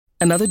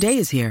Another day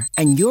is here,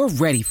 and you're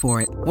ready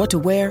for it. What to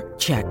wear?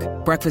 Check.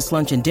 Breakfast,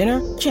 lunch, and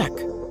dinner? Check.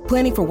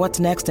 Planning for what's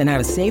next and how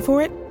to save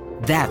for it?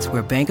 That's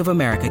where Bank of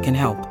America can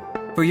help.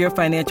 For your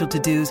financial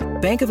to-dos,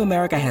 Bank of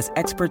America has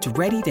experts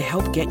ready to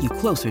help get you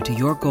closer to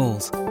your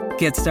goals.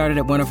 Get started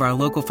at one of our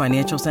local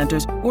financial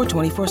centers or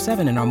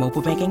 24/7 in our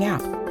mobile banking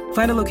app.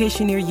 Find a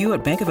location near you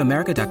at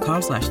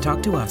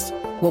bankofamerica.com/talktous.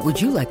 What would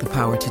you like the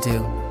power to do?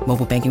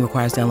 Mobile banking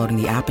requires downloading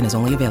the app and is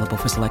only available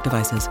for select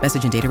devices.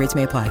 Message and data rates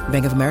may apply.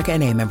 Bank of America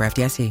N.A., member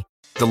FDIC.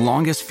 The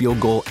longest field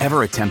goal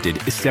ever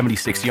attempted is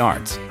 76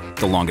 yards.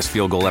 The longest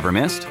field goal ever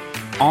missed?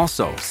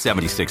 Also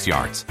 76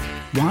 yards.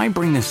 Why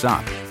bring this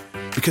up?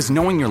 Because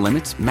knowing your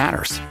limits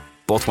matters,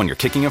 both when you're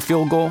kicking a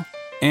field goal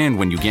and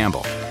when you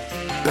gamble.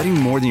 Betting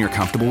more than you're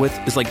comfortable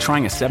with is like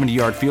trying a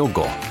 70-yard field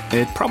goal.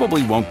 It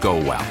probably won't go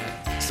well.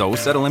 So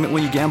set a limit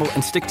when you gamble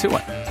and stick to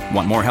it.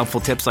 Want more helpful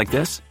tips like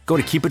this? Go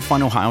to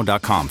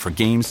keepitfunohio.com for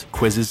games,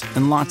 quizzes,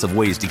 and lots of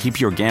ways to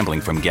keep your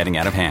gambling from getting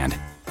out of hand.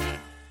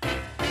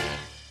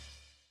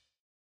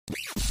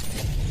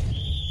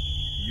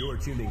 You're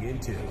tuning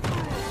into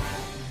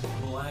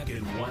Black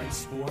and White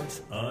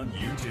Sports on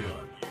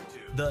YouTube.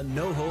 The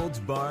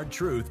no-holds-barred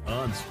truth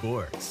on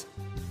sports.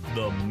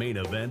 The main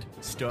event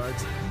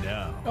starts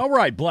now. All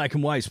right, Black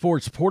and White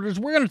Sports supporters,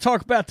 we're going to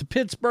talk about the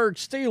Pittsburgh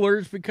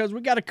Steelers because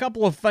we got a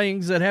couple of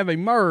things that have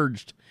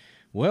emerged.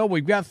 Well,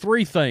 we've got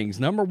three things.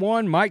 Number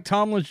one, Mike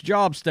Tomlin's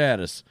job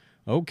status.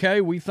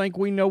 Okay, we think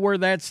we know where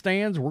that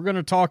stands. We're going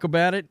to talk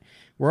about it.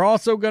 We're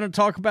also going to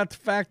talk about the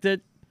fact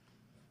that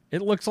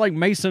it looks like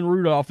Mason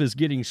Rudolph is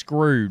getting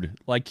screwed.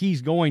 Like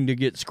he's going to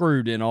get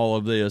screwed in all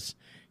of this.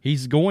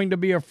 He's going to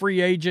be a free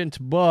agent,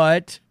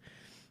 but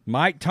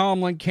Mike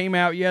Tomlin came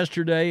out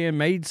yesterday and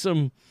made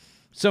some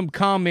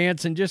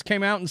comments and just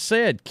came out and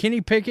said,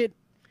 Kenny Pickett,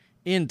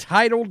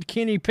 entitled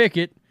Kenny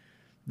Pickett,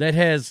 that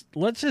has,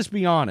 let's just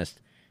be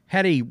honest,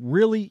 had a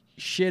really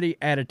shitty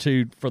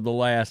attitude for the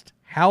last,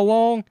 how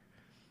long?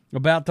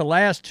 About the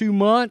last 2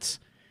 months,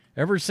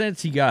 ever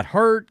since he got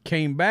hurt,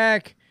 came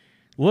back.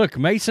 Look,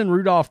 Mason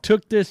Rudolph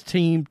took this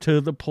team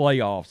to the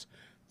playoffs,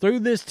 threw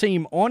this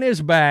team on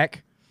his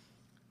back,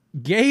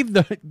 gave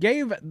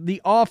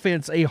the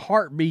offense a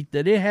heartbeat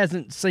that it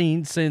hasn't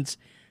seen since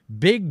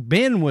Big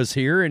Ben was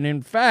here. And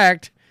in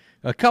fact,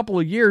 a couple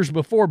of years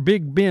before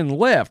Big Ben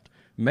left,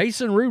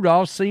 Mason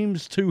Rudolph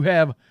seems to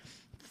have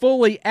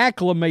fully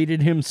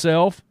acclimated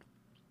himself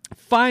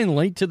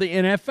finally to the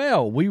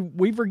NFL.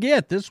 We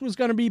forget this was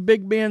going to be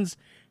Big Ben's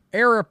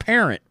heir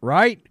apparent,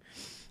 right?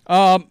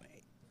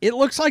 It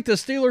looks like the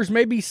Steelers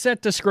may be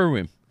set to screw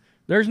him.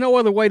 There's no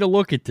other way to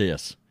look at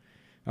this.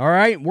 All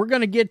right, we're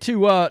going to get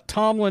to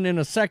Tomlin in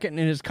a second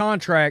in his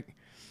contract,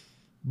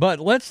 but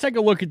let's take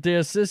a look at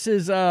this. This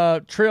is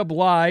Trib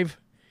Live,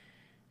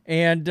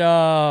 and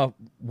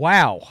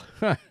wow.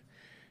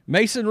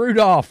 Mason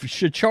Rudolph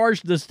should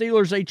charge the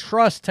Steelers a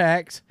trust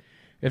tax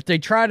if they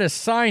try to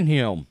sign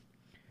him.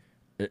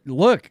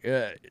 Look,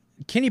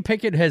 Kenny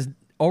Pickett has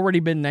already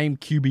been named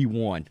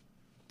QB1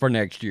 for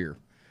next year.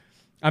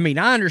 I mean,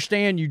 I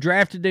understand you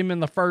drafted him in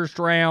the first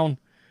round,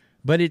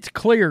 but it's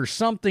clear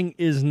something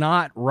is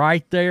not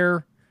right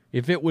there.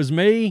 If it was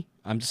me,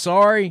 I'm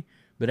sorry,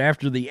 but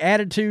after the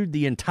attitude,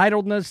 the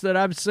entitledness that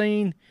I've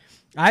seen,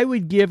 I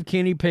would give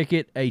Kenny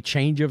Pickett a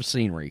change of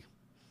scenery.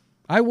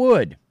 I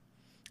would.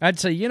 I'd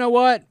say, you know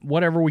what?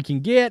 Whatever we can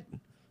get,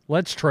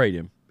 let's trade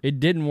him. It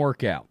didn't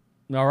work out.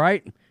 All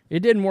right? It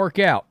didn't work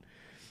out.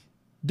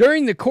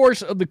 During the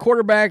course of the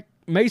quarterback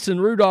Mason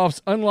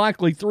Rudolph's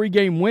unlikely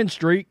 3-game win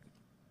streak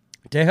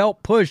to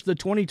help push the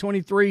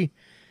 2023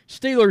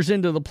 Steelers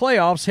into the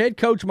playoffs, head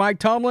coach Mike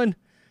Tomlin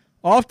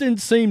often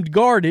seemed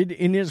guarded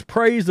in his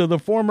praise of the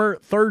former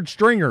third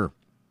stringer.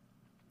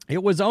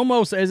 It was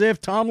almost as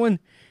if Tomlin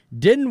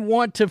didn't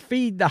want to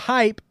feed the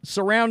hype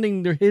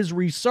surrounding his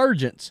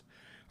resurgence,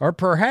 or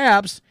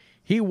perhaps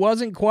he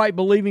wasn't quite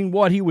believing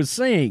what he was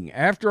seeing.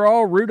 After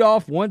all,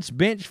 Rudolph, once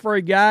benched for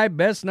a guy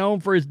best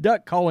known for his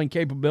duck-calling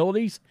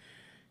capabilities,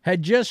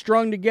 had just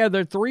strung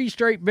together 3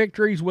 straight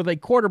victories with a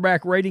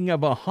quarterback rating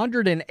of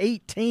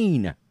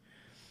 118.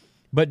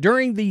 But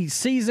during the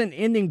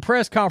season-ending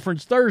press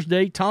conference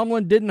Thursday,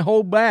 Tomlin didn't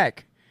hold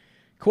back.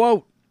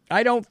 Quote,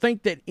 I don't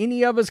think that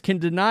any of us can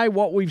deny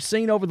what we've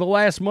seen over the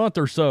last month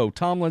or so,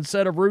 Tomlin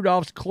said of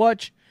Rudolph's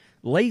clutch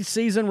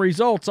late-season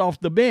results off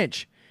the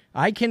bench.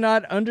 I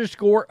cannot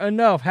underscore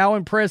enough how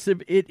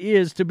impressive it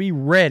is to be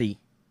ready.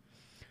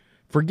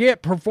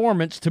 Forget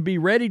performance, to be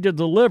ready to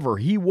deliver.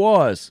 He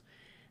was,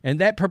 and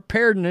that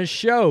preparedness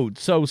showed.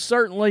 So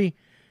certainly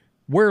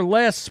we're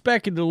less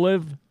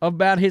speculative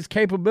about his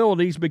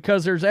capabilities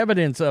because there's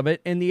evidence of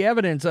it, and the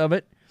evidence of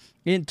it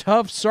in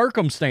tough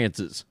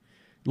circumstances.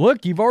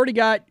 Look, you've already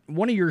got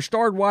one of your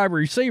starred wide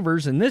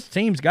receivers, and this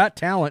team's got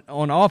talent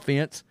on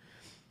offense.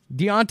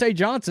 Deontay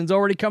Johnson's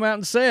already come out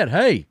and said,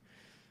 hey,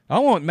 I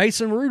want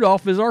Mason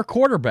Rudolph as our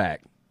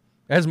quarterback,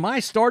 as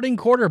my starting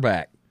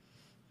quarterback.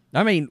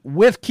 I mean,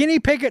 with Kenny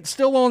Pickett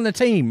still on the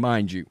team,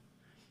 mind you.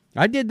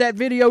 I did that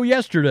video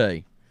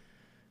yesterday.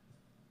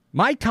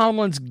 Mike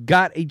Tomlin's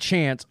got a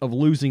chance of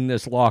losing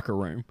this locker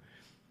room.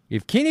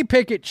 If Kenny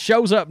Pickett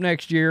shows up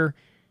next year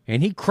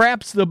and he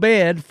craps the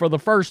bed for the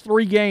first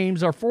 3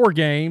 games or 4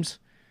 games,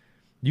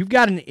 you've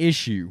got an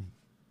issue.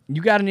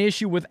 You got an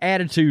issue with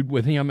attitude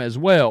with him as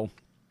well.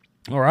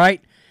 All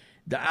right?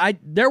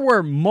 There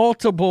were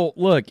multiple,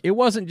 look, it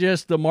wasn't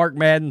just the Mark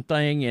Madden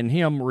thing and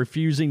him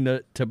refusing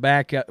to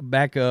back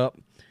up,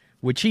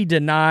 which he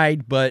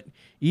denied, but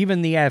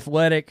even The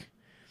Athletic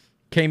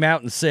came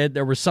out and said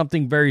there was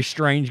something very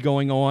strange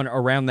going on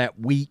around that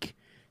week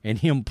and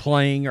him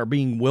playing or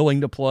being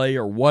willing to play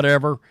or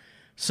whatever.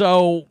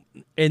 So,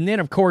 and then,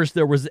 of course,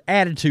 there was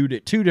attitude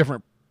at 2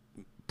 different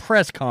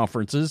press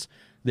conferences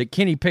that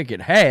Kenny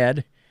Pickett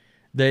had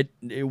that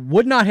it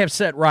would not have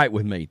set right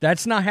with me.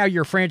 That's not how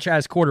your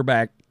franchise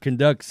quarterback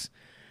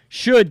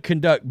should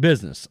conduct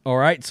business, all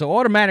right? So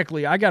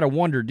automatically, I got to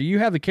wonder, do you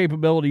have the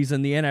capabilities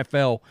in the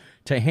NFL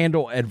to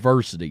handle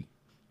adversity?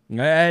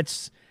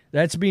 That's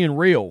being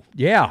real.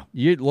 Yeah,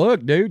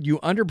 look, dude, you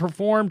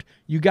underperformed,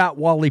 you got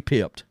Wally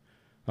pipped,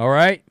 all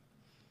right?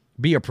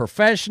 Be a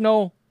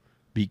professional,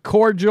 be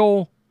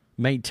cordial,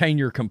 maintain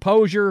your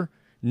composure,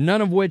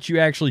 none of which you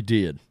actually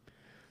did.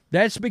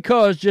 That's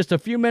because just a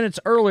few minutes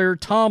earlier,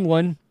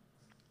 Tomlin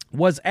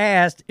was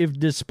asked if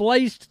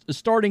displaced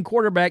starting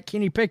quarterback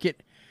Kenny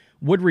Pickett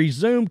would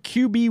resume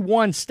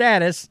QB1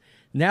 status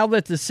now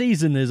that the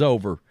season is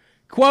over.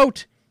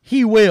 Quote,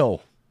 he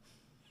will.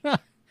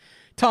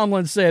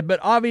 Tomlin said, but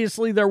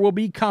obviously there will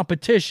be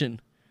competition.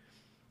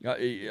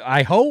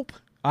 I hope.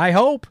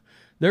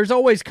 There's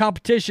always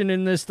competition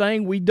in this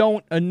thing. We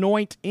don't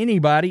anoint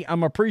anybody.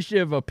 I'm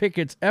appreciative of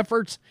Pickett's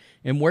efforts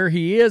and where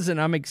he is,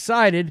 and I'm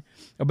excited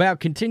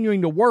about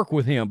continuing to work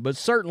with him. But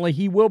certainly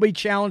he will be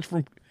challenged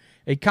from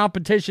a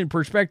competition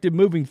perspective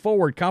moving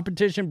forward.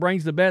 Competition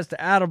brings the best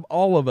out of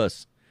all of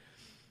us.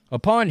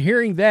 Upon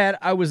hearing that,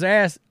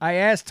 I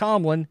asked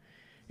Tomlin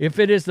if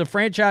it is the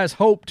franchise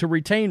hope to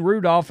retain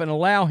Rudolph and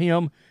allow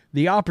him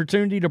the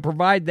opportunity to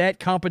provide that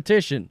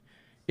competition.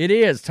 It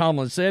is,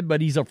 Tomlin said,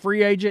 but he's a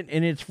free agent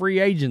and it's free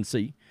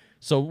agency.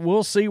 So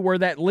we'll see where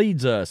that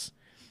leads us.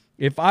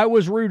 If I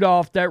was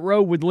Rudolph, that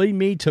road would lead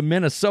me to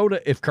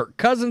Minnesota if Kirk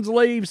Cousins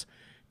leaves,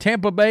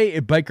 Tampa Bay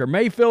if Baker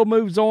Mayfield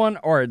moves on,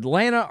 or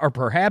Atlanta or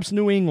perhaps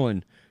New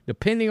England,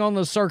 depending on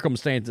the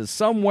circumstances,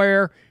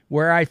 somewhere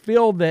where I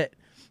feel that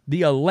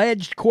the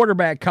alleged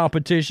quarterback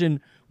competition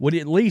would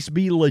at least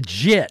be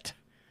legit.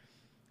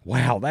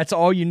 Wow, that's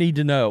all you need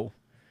to know.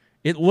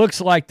 It looks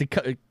like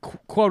the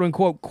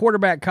quote-unquote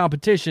quarterback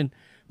competition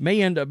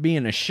may end up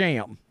being a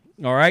sham,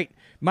 all right?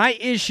 My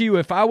issue,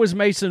 if I was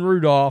Mason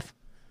Rudolph,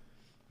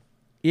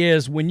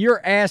 is when you're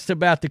asked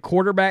about the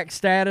quarterback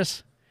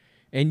status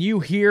and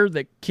you hear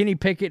that Kenny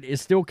Pickett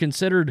is still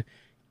considered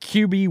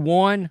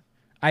QB1,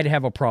 I'd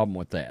have a problem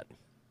with that.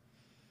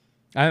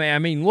 I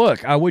mean,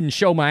 look, I wouldn't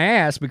show my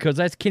ass because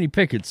that's Kenny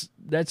Pickett's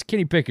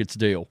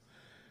deal.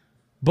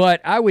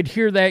 But I would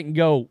hear that and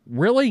go,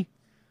 really?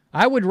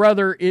 I would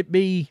rather it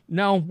be,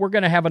 no, we're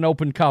going to have an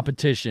open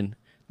competition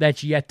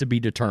that's yet to be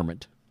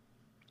determined.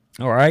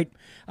 All right?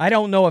 I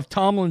don't know if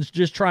Tomlin's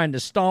just trying to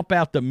stomp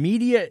out the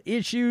media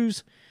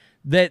issues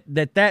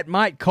that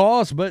might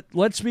cause, but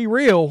let's be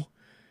real.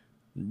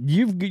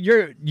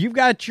 You've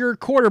got your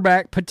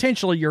quarterback,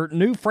 potentially your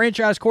new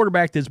franchise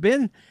quarterback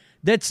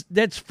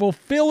that's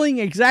fulfilling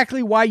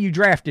exactly why you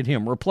drafted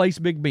him, replace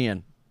Big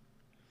Ben.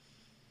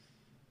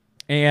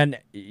 And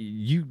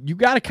you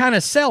got to kind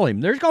of sell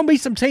him. There's going to be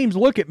some teams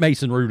look at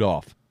Mason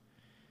Rudolph.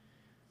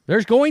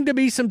 There's going to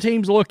be some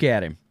teams look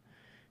at him.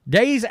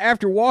 Days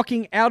after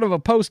walking out of a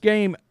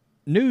post-game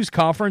news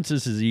conference,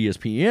 this is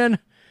ESPN,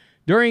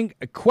 during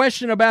a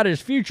question about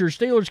his future,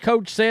 Steelers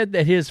coach said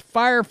that his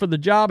fire for the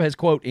job has,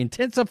 quote,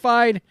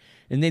 intensified,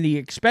 and then he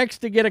expects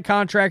to get a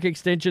contract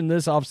extension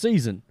this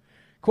offseason.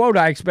 Quote,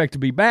 I expect to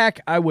be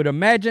back. I would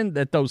imagine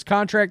that those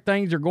contract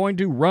things are going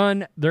to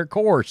run their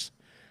course.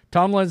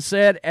 Tomlin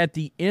said at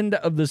the end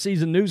of the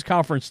season news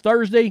conference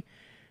Thursday,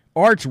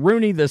 Arch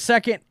Rooney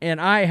II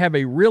and I have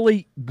a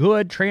really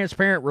good,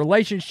 transparent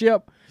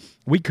relationship.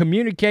 We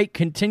communicate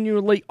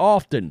continually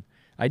often.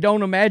 I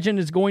don't imagine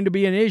it's going to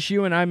be an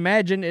issue, and I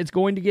imagine it's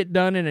going to get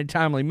done in a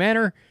timely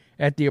manner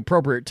at the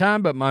appropriate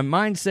time, but my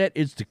mindset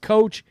is to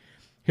coach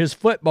his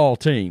football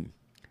team.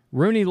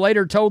 Rooney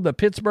later told the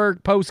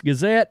Pittsburgh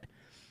Post-Gazette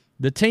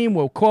the team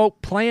will,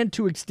 quote, plan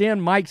to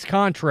extend Mike's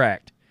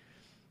contract.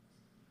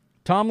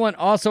 Tomlin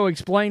also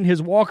explained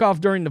his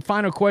walk-off during the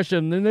final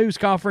question of the news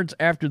conference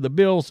after the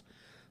Bills'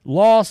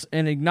 loss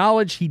and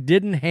acknowledged he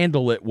didn't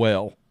handle it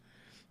well.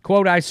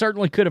 Quote, I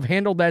certainly could have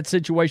handled that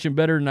situation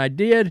better than I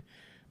did,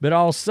 but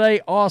I'll say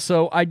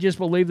also I just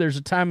believe there's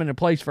a time and a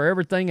place for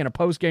everything, and a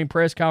post-game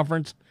press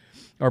conference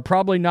are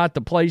probably not the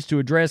place to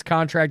address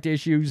contract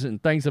issues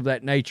and things of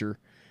that nature.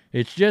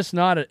 It's just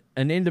not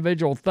an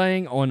individual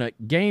thing. On a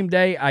game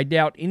day, I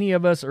doubt any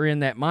of us are in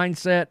that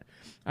mindset.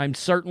 I'm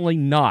certainly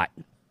not.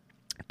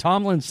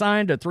 Tomlin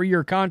signed a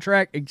 3-year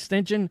contract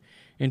extension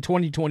in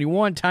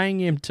 2021, tying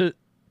him to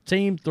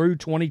team through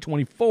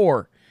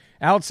 2024.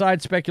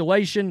 Outside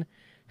speculation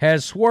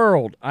has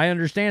swirled. I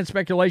understand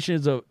speculation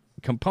is a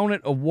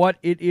component of what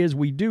it is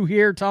we do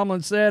here,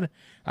 Tomlin said.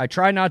 I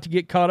try not to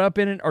get caught up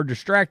in it or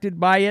distracted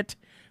by it,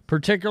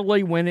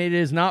 particularly when it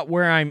is not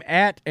where I'm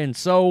at, and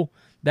so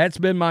that's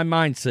been my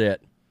mindset.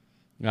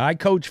 I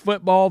coach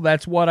football.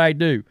 That's what I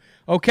do.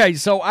 Okay,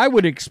 so I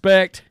would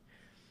expect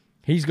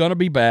he's going to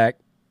be back.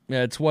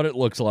 That's what it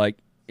looks like.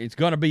 It's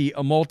going to be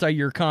a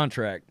multi-year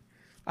contract.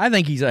 I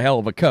think he's a hell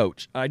of a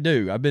coach. I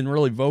do. I've been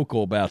really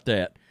vocal about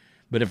that.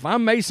 But if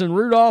I'm Mason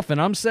Rudolph and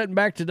I'm sitting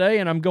back today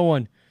and I'm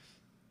going,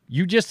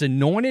 you just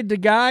anointed the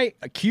guy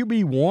a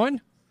QB1?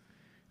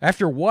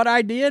 After what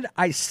I did,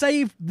 I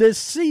saved this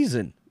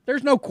season.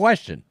 There's no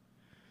question.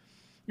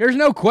 There's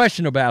no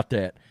question about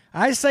that.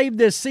 I saved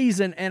this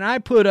season, and I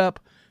put up,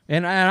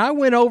 and I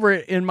went over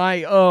it in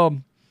my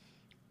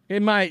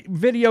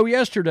video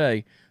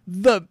yesterday,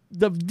 the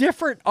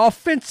different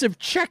offensive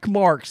check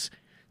marks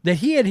that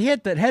he had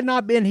hit that had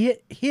not been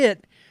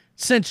hit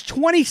since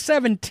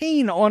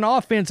 2017 on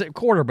offense at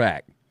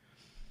quarterback.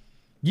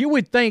 You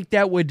would think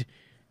that would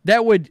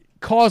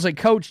cause a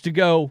coach to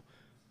go,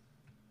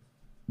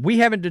 we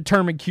haven't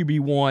determined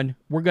QB1.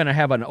 We're going to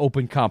have an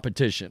open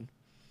competition.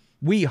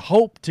 We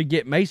hope to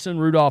get Mason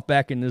Rudolph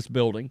back in this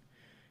building,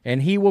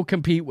 and he will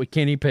compete with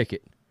Kenny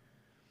Pickett.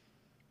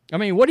 I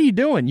mean, what are you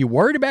doing? You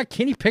worried about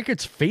Kenny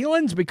Pickett's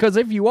feelings? Because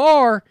if you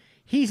are,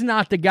 he's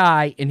not the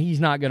guy, and he's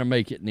not going to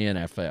make it in the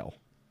NFL.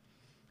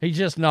 He's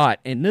just not.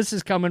 And this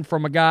is coming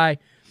from a guy,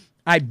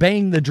 I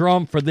banged the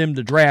drum for them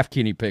to draft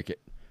Kenny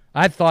Pickett.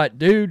 I thought,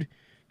 dude,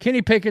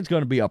 Kenny Pickett's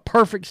going to be a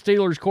perfect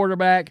Steelers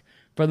quarterback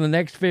for the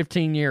next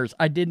 15 years.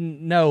 I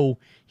didn't know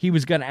he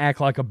was going to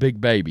act like a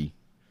big baby.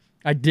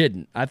 I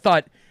didn't. I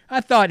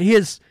thought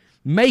his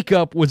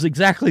makeup was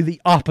exactly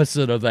the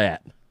opposite of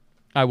that.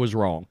 I was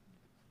wrong.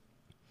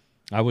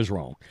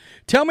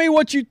 Tell me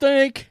what you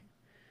think,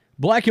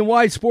 Black and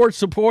White Sports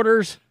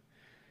supporters.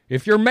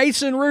 If you're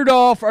Mason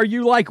Rudolph, are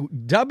you like,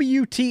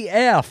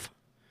 WTF?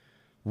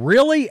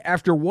 Really?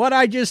 After what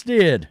I just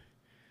did?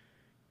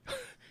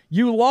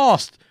 You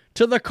lost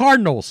to the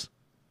Cardinals,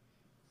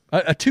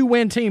 a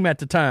 2-win team at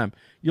the time.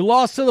 You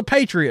lost to the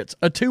Patriots,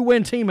 a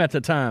 2-win team at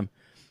the time.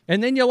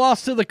 And then you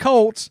lost to the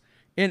Colts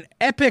in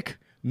epic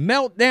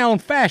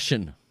meltdown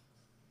fashion.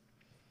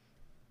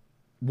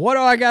 What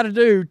do I got to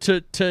do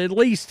to at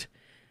least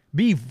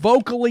be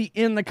vocally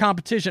in the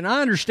competition?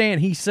 I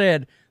understand he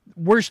said,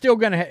 we're still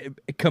going to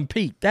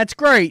compete. That's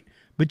great,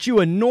 but you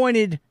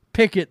anointed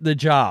Pickett the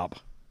job.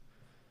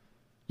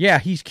 Yeah,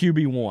 he's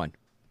QB1.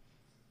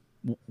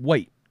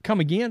 Wait, come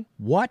again?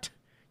 What?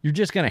 You're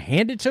just going to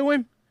hand it to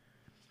him?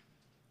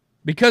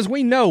 Because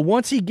we know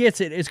once he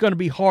gets it, it's going to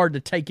be hard to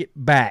take it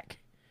back,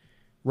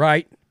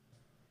 right?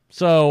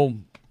 So,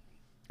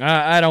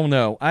 I don't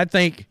know. I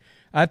think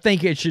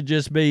it should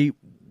just be,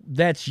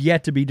 that's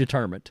yet to be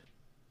determined.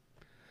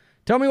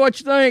 Tell me what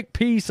you think.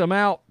 Peace. I'm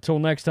out. Till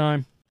next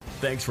time.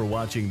 Thanks for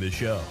watching the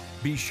show.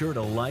 Be sure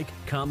to like,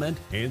 comment,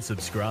 and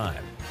subscribe.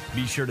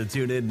 Be sure to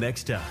tune in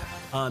next time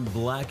on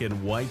Black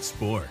and White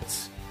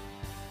Sports.